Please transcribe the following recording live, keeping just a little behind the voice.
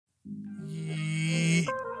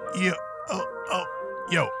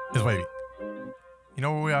Yo, it's Wavy. You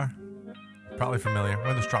know where we are? Probably familiar.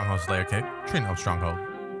 We're in the Stronghold Slayer Cave, Gnome Stronghold.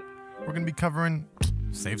 We're going to be covering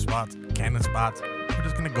safe spots, cannon spots. We're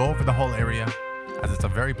just going to go over the whole area, as it's a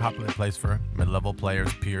very popular place for mid-level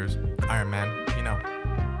players, peers, Ironman, you know.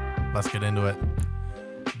 Let's get into it.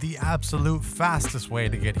 The absolute fastest way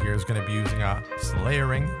to get here is going to be using a Slayer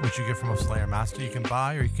ring, which you get from a Slayer master you can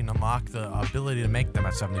buy, or you can unlock the ability to make them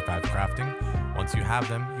at 75 crafting. Once you have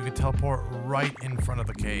them, you can teleport right in front of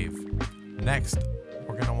the cave. Next,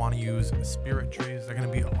 we're going to want to use spirit trees. They're going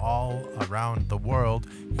to be all around the world.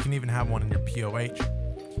 You can even have one in your POH.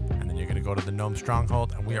 And then you're going to go to the Gnome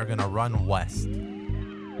Stronghold, and we are going to run west.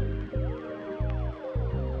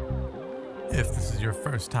 If this is your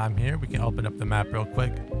first time here, we can open up the map real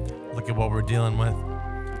quick. Look at what we're dealing with.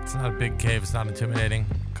 It's not a big cave, it's not intimidating.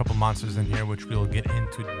 A couple monsters in here, which we'll get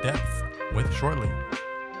into depth with shortly.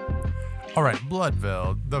 Alright,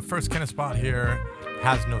 Bloodveld. The first kind of spot here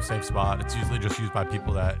has no safe spot. It's usually just used by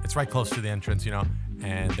people that, it's right close to the entrance, you know,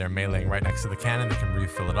 and they're meleeing right next to the cannon. They can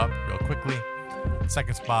refill it up real quickly.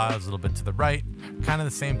 Second spot is a little bit to the right. Kind of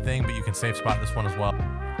the same thing, but you can safe spot this one as well.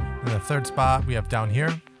 And the third spot we have down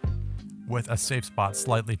here, with a safe spot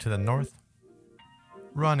slightly to the north.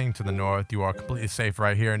 Running to the north, you are completely safe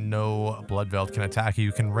right here. No Bloodveld can attack you.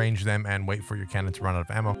 You can range them and wait for your cannon to run out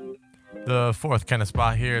of ammo. The fourth kind of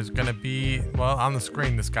spot here is going to be, well, on the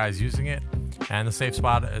screen, this guy's using it. And the safe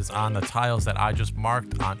spot is on the tiles that I just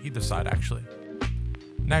marked on either side, actually.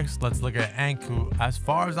 Next, let's look at Ankou. As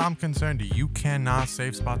far as I'm concerned, you cannot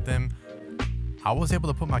safe spot them. I was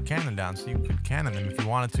able to put my cannon down, so you could cannon them if you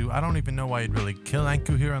wanted to. I don't even know why you'd really kill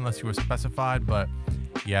Ankou here unless you were specified, but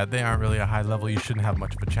yeah, they aren't really a high level. You shouldn't have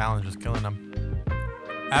much of a challenge just killing them.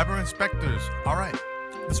 Aberant Spectres. Alright,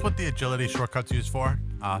 this is what the agility shortcut's used for.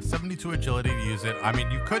 72 agility to use it. I mean,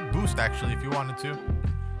 you could boost actually if you wanted to.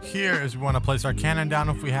 Here is we want to place our cannon down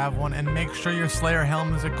if we have one, and make sure your Slayer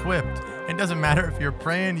helm is equipped. It doesn't matter if you're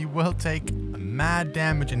praying, you will take mad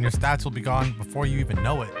damage and your stats will be gone before you even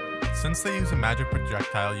know it. Since they use a magic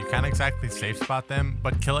projectile, you can't exactly safe spot them,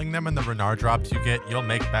 but killing them and the Renar drops you get, you'll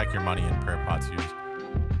make back your money in per pots used.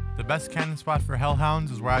 The best cannon spot for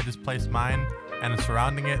Hellhounds is where I just placed mine, and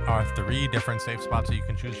surrounding it are 3 different safe spots that you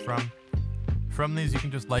can choose from. From these, you can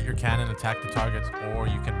just let your cannon attack the targets, or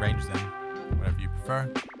you can range them, whatever you prefer.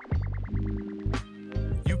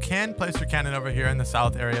 You can place your cannon over here in the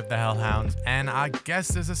south area of the Hellhounds, and I guess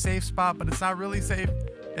there's a safe spot, but it's not really safe.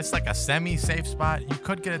 It's like a semi-safe spot. You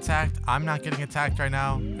could get attacked. I'm not getting attacked right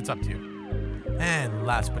now. It's up to you. And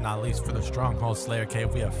last but not least, for the Stronghold Slayer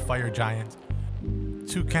Cave, we have Fire Giants.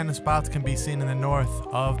 2 cannon spots can be seen in the north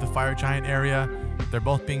of the Fire Giant area. They're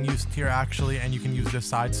both being used here actually, and you can use this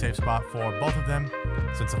side safe spot for both of them.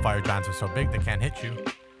 Since the Fire Giants are so big, they can't hit you.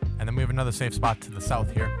 And then we have another safe spot to the south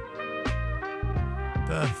here.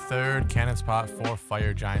 The third cannon spot for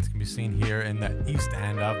Fire Giants can be seen here in the east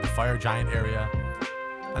end of the Fire Giant area.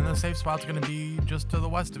 And the safe spot's going to be just to the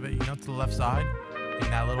west of it, you know, to the left side, in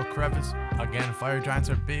that little crevice. Again, Fire Giants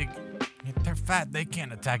are big. They're fat. They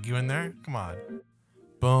can't attack you in there. Come on.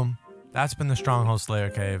 Boom. That's been the Stronghold Slayer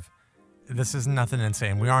Cave. This is nothing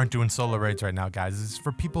insane. We aren't doing solo raids right now, guys. This is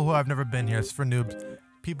for people who have never been here. It's for noobs.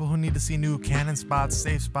 People who need to see new cannon spots,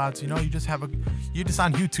 safe spots. You know, you're just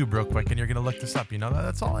on YouTube real quick and you're going to look this up. You know,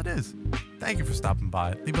 that's all it is. Thank you for stopping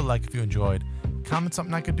by. Leave a like if you enjoyed. Comment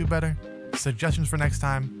something I could do better. Suggestions for next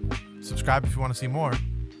time. Subscribe if you want to see more.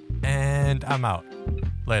 And I'm out.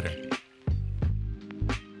 Later.